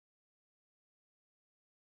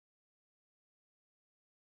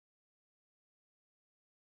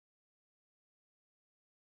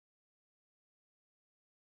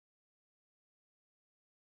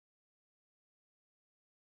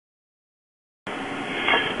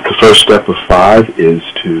first step of 5 is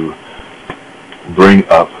to bring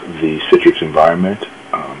up the Citrix environment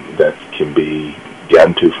that can be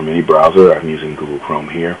gotten to from any browser. I'm using Google Chrome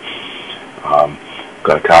here.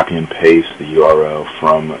 Got to copy and paste the URL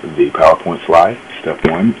from the PowerPoint slide, step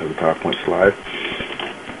 1 of the PowerPoint slide.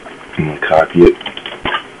 I'm going to copy it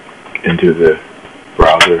into the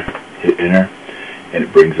browser, hit enter, and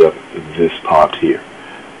it brings up this prompt here.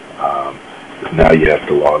 Now you have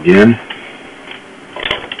to log in.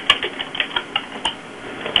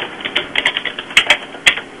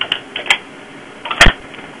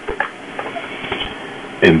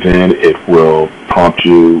 And then it will prompt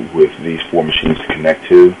you with these 4 machines to connect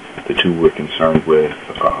to. The 2 we're concerned with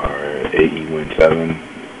are AE Win 7,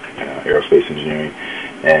 Aerospace Engineering,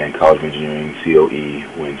 and College of Engineering COE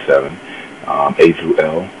Win 7. A through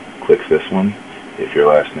L, click this one. If your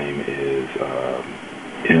last name is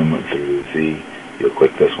M through Z, you'll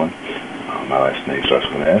click this one. My last name starts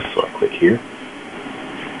with an S, so I click here.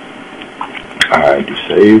 I do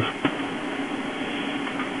save,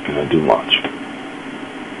 and I do launch.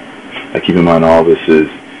 Now keep in mind all this is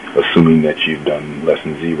assuming that you've done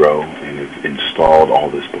lesson 0 and have installed all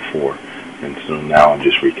this before. And so now I'm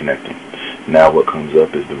just reconnecting. Now what comes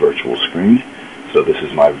up is the virtual screen. So this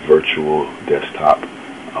is my virtual desktop,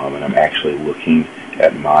 and I'm actually looking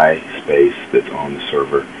at my space that's on the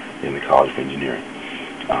server in the College of Engineering.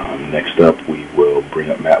 Next up, we will bring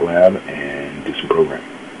up MATLAB and do some programming.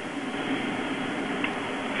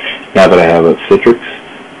 Now that I have a Citrix,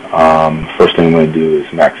 first thing I'm going to do is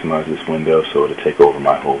maximize this window so it'll take over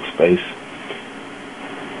my whole space.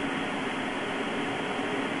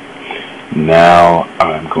 Now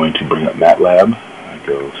I'm going to bring up MATLAB. I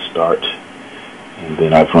go Start, and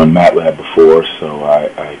then I've run MATLAB before, so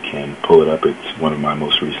I can pull it up. It's one of my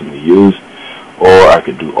most recently used. Or I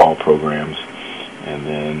could do All Programs and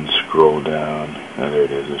then scroll down. There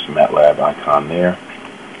it is. There's a MATLAB icon there.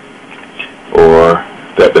 Or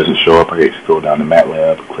if that doesn't show up, I can scroll down to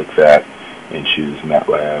MATLAB, click that, and choose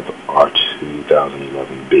MATLAB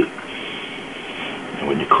R2011B. And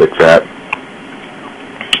when you click that,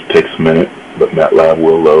 it takes a minute, but MATLAB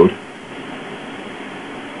will load.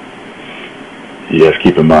 You have to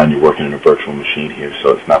keep in mind you're working in a virtual machine here,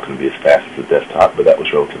 so it's not going to be as fast as the desktop, but that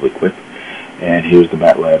was relatively quick. And here's the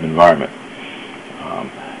MATLAB environment.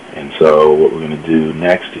 And so what we're going to do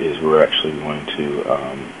next is we're actually going to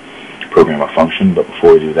program a function, but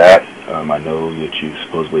before we do that, I know that you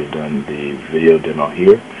supposedly have done the video demo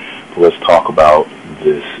here, but let's talk about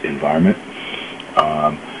this environment.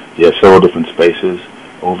 You have several different spaces.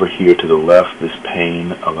 Over here to the left, this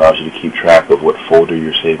pane allows you to keep track of what folder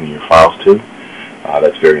you're saving your files to.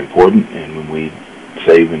 That's very important, and when we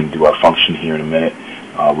save and do our function here in a minute,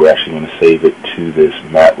 we're actually going to save it to this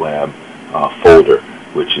MATLAB folder,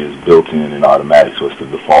 which is built in and automatic, so it's the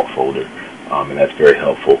default folder, and that's very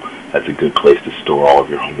helpful. That's a good place to store all of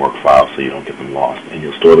your homework files so you don't get them lost. And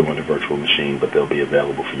you'll store them on a virtual machine, but they'll be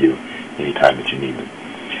available for you anytime that you need them.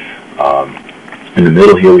 In the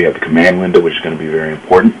middle here we have the command window, which is going to be very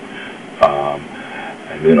important.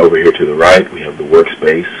 And then over here to the right we have the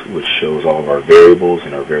workspace, which shows all of our variables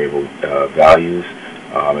and our variable values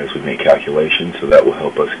as we make calculations. So that will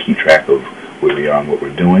help us keep track of where we are and what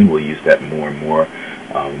we're doing. We'll use that more and more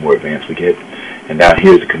the more advanced we get. And down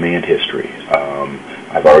here is the command history.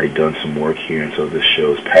 I've already done some work here, and so this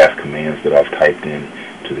shows past commands that I've typed in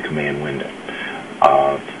to the command window.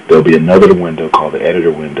 There'll be another window called the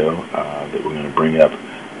editor window that we're going to bring up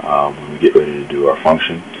when we get ready to do our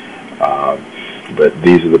function. But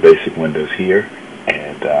these are the basic windows here,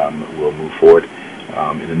 and we'll move forward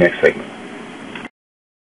in the next segment.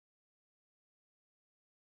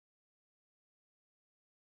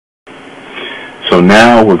 So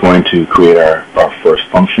now we're going to create our first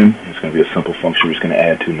function. It's going to be a simple function. We're just going to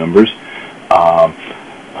add 2 numbers.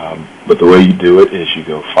 But the way you do it is you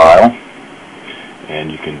go File,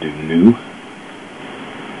 and you can do New.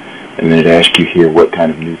 And then it asks you here what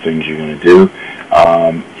kind of new things you're going to do.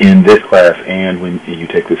 In this class, and when you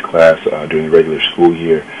take this class during the regular school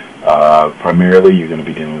year, primarily you're going to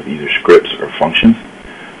be dealing with either scripts or functions.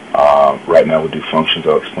 Right now we'll do functions.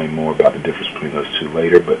 I'll explain more about the difference between those 2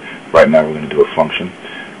 later, but right now we're going to do a function.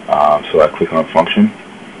 So I click on function,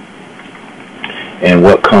 and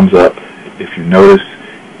what comes up, if you notice,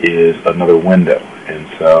 is another window. And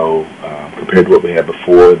so compared to what we had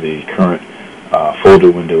before, the current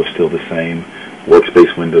folder window is still the same,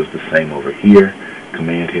 workspace window is the same over here,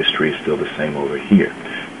 command history is still the same over here.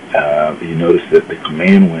 You notice that the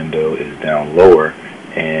command window is down lower,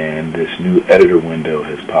 and this new editor window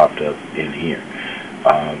has popped up in here.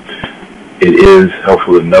 It is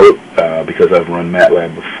helpful to note, because I've run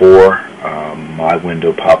MATLAB before, my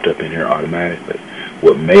window popped up in here automatically.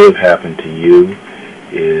 What may have happened to you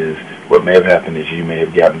is, you may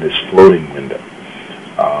have gotten this floating window.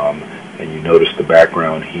 And you notice the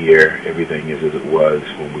background here, everything is as it was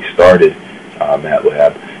when we started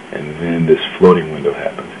MATLAB, and then this floating window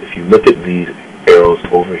happens. If you look at these arrows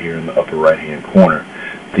over here in the upper right hand corner,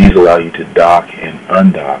 these allow you to dock and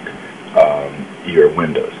undock your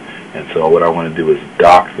windows. And so what I want to do is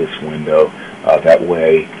dock this window, that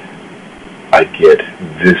way I get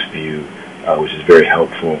this view, which is very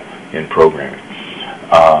helpful in programming.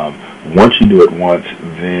 Once you do it once,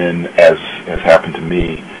 then as happened to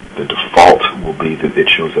me, the default will be that it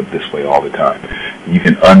shows up this way all the time. You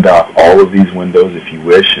can undock all of these windows if you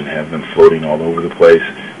wish and have them floating all over the place,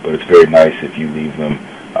 but it's very nice if you leave them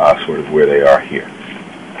sort of where they are here.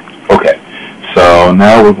 Okay, so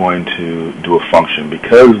now we're going to do a function.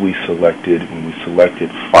 Because when we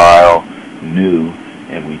selected File, New,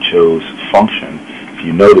 and we chose Function, if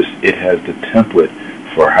you notice, it has the template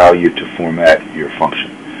for how you're to format your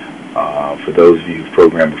function. For those of you who've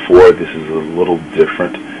programmed before, this is a little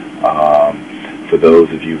different. For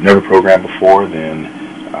those of you who've never programmed before, then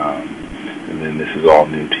this is all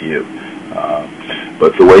new to you.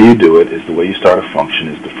 But the way you do it is the way you start a function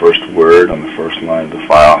is the first word on the first line of the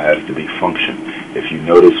file has to be function. If you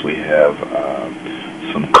notice, we have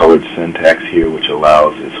some colored syntax here which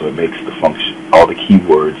allows it, so it makes the function, all the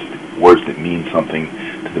keywords, words that mean something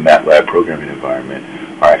to the MATLAB programming environment,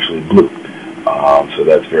 are actually blue. So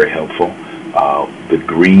that's very helpful. The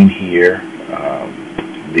green here,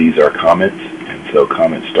 these are comments, and so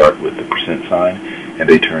comments start with the %, and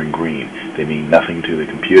they turn green. They mean nothing to the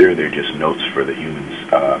computer. They're just notes for the humans,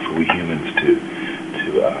 for we humans to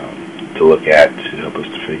look at, to help us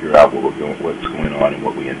to figure out what's going on and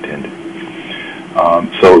what we intended.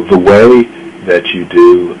 So the way that you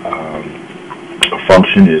do a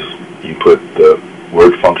function is you put the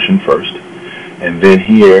word function first, and then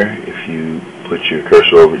here, if you put your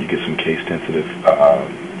cursor over it, you get some case-sensitive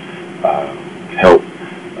help,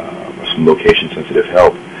 or some location-sensitive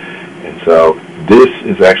help. And so this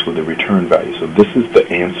is actually the return value. So this is the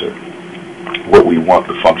answer, what we want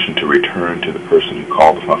the function to return to the person who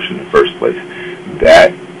called the function in the first place.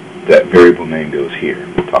 That variable name goes here.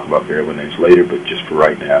 We'll talk about variable names later, but just for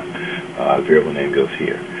right now, variable name goes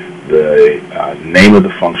here. The name of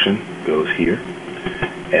the function goes here.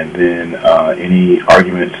 And then any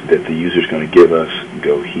arguments that the user is going to give us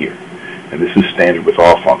go here. And this is standard with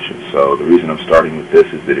all functions. So the reason I'm starting with this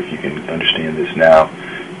is that if you can understand this now,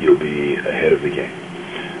 you'll be ahead of the game.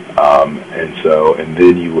 And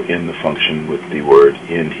then you will end the function with the word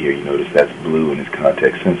end here. You notice that's blue and it's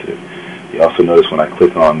context sensitive. You also notice when I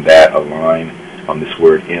click on that, a line on this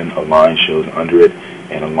word end, a line shows under it,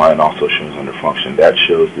 and a line also shows under function. That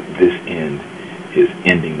shows that this end is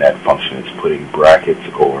ending that function. It's putting brackets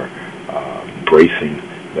or bracing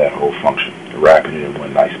that whole function, wrapping it in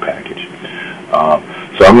one nice package.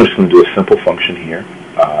 So I'm just going to do a simple function here.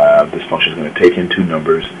 This function is going to take in two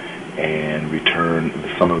numbers and return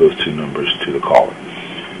the sum of those two numbers to the caller.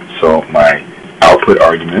 So my output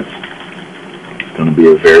argument is going to be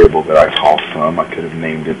a variable that I call sum. I could have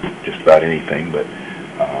named it just about anything, but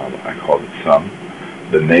I called it sum.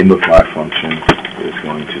 The name of my function is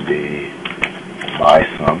going to be my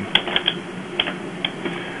sum.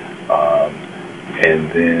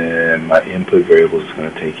 And then my input variable is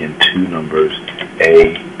going to take in two numbers,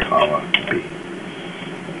 A, comma, B.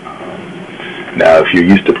 Now, if you're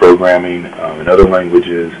used to programming in other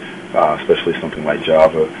languages, especially something like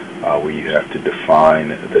Java, where you have to define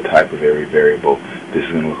the type of every variable, this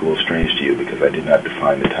is going to look a little strange to you because I did not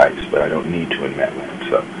define the types, but I don't need to in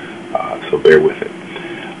MATLAB, so bear with it.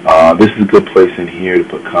 This is a good place in here to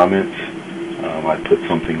put comments. I put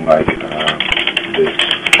something like this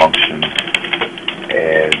function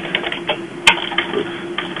adds,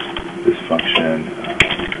 this function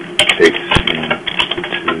takes in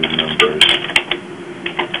two numbers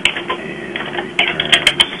and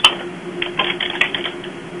returns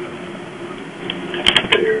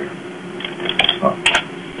their sum.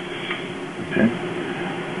 Okay.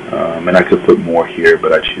 And I could put more here,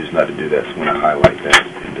 but I choose not to do that, so when I highlight that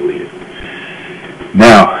and delete it.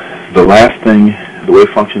 Now, the last thing, the way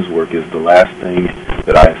functions work is the last thing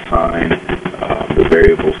that I assign the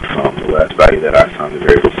variable sum, the last value that I assign the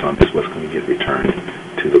variable sum is what's going to get returned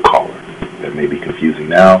to the caller. That may be confusing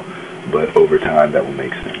now, but over time that will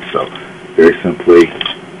make sense. So, very simply,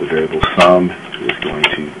 the variable sum is going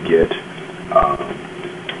to get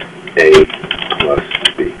A plus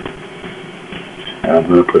B. And I'm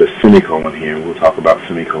going to put a semicolon here, and we'll talk about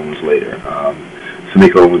semicolons later.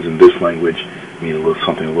 Semicolons in this language mean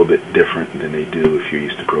something a little bit different than they do if you're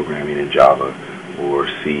used to programming in Java or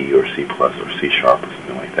C or C++ or C# or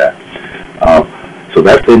something like that. So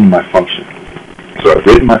that's in my function. So I've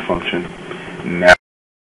written my function. Now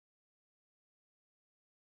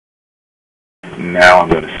I'm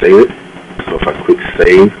going to save it. So if I click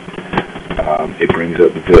save, it brings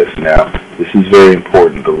up this. Now, this is very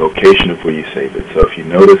important, the location of where you save it. So if you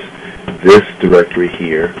notice, this directory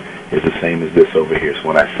here is the same as this over here. So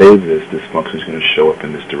when I save this, this function is going to show up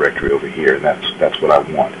in this directory over here, and that's what I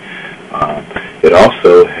want. It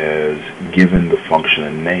also has given the function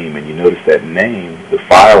a name, and you notice that name, the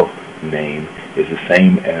file name, is the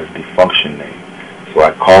same as the function name. So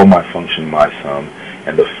I call my function MySum,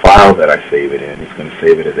 and the file that I save it in is going to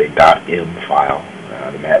save it as a .m file.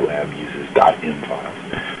 The MATLAB uses .m files.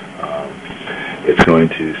 It's going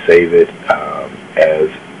to save it as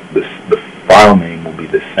the file name will be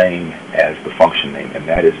the same as the function name, and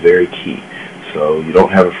that is very key. So you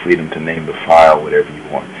don't have a freedom to name the file whatever you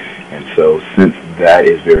want. And so since that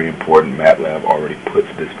is very important, MATLAB already puts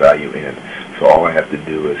this value in. So all I have to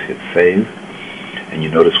do is hit save, and you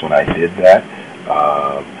notice when I did that,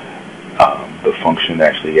 the function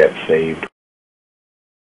actually got saved.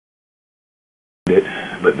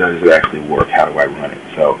 But does it actually work? How do I run it?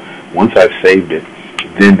 So once I've saved it,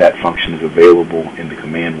 then that function is available in the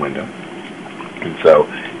command window. And so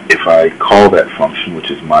if I call that function,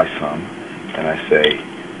 which is MySum, and I say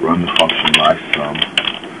run the function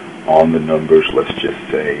MySum on the numbers, let's just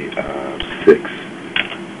say 6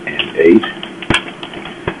 and 8,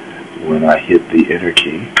 when I hit the enter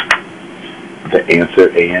key, the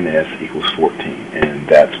answer ANS equals 14, and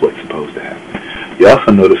that's what's supposed to happen. You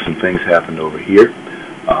also notice some things happened over here.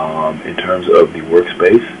 In terms of the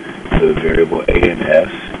workspace, the variable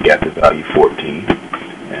ANS got the value 14,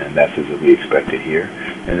 and that's as we expected here.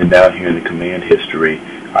 And then down here in the command history,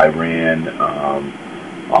 I ran on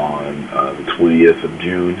the 20th of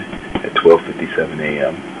June at 12:57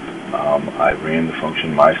 a.m. I ran the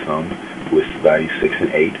function MySum with the value 6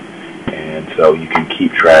 and 8, and so you can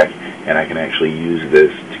keep track, and I can actually use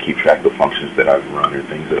this to keep track of functions that I've run or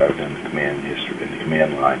things that I've done in the command history, in the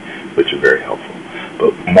command line, which are very helpful.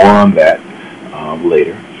 But more on that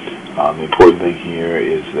later. The important thing here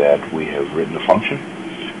is that we have written a function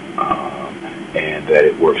and that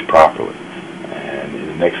it works properly. And in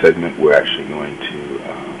the next segment, we're actually going to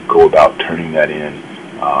go about turning that in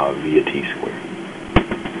via TSquare.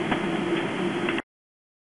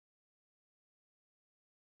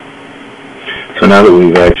 So now that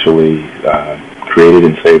we've actually created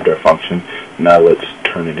and saved our function, now let's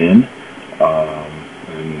turn it in.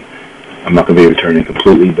 And I'm not going to be able to turn it in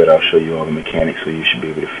completely, but I'll show you all the mechanics so you should be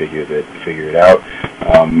able to figure it out.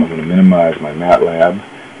 I'm going to minimize my MATLAB,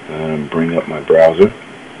 and bring up my browser,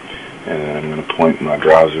 and then I'm going to point my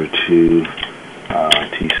browser to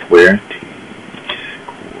TSquare.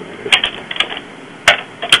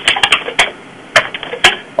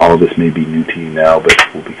 All of this may be new to you now, but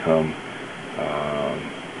it will become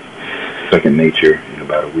second nature in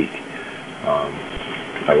about a week.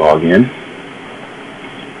 I log in,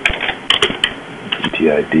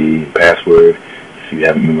 UTID, password. If you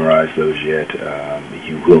haven't memorized those yet,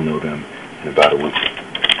 you will know them in about a week.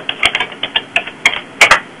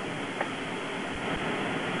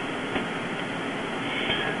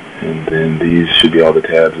 And then these should be all the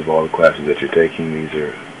tabs of all the classes that you're taking. These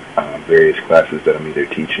are various classes that I'm either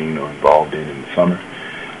teaching or involved in the summer.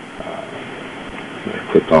 I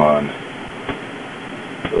click on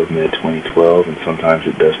LoadMed 2012, and sometimes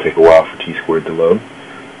it does take a while for TSquare to load.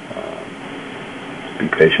 Be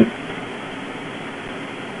patient.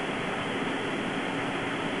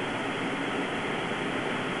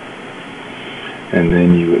 And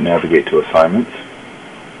then you would navigate to assignments.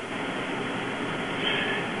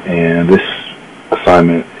 And this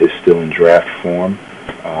assignment is still in draft form,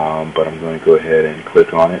 but I'm going to go ahead and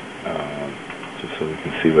click on it just so we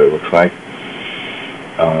can see what it looks like.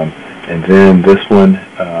 And then this one,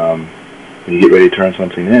 when you get ready to turn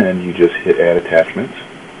something in, you just hit Add Attachments.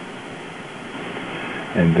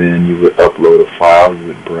 And then you would upload a file. You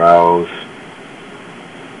would browse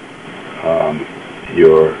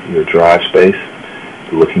your drive space,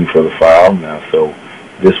 looking for the file. Now, so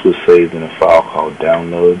this was saved in a file called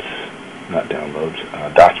Documents,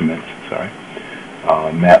 sorry,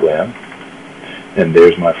 MATLAB. And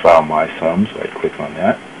there's my file, MySum, so I click on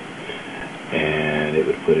that, and it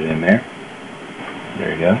would put it in there.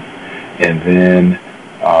 There you go. And then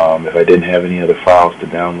if I didn't have any other files to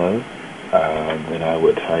download, then I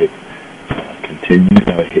would type continue.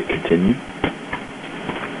 I would hit continue.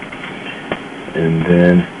 And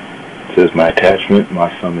then it says my attachment,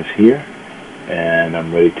 MySum, is here. and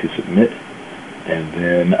I'm ready to submit, and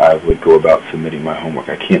then I would go about submitting my homework.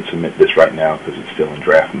 I can't submit this right now because it's still in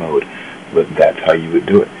draft mode, but that's how you would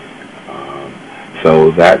do it.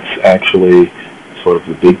 So that's actually sort of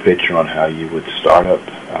the big picture on how you would start up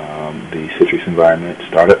the Citrix environment,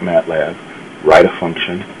 start up MATLAB, write a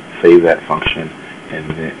function, save that function, and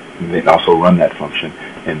then also run that function,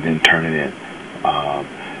 and then turn it in.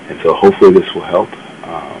 And so hopefully this will help,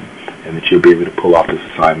 and that you'll be able to pull off this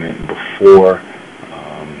assignment before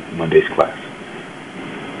Monday's class.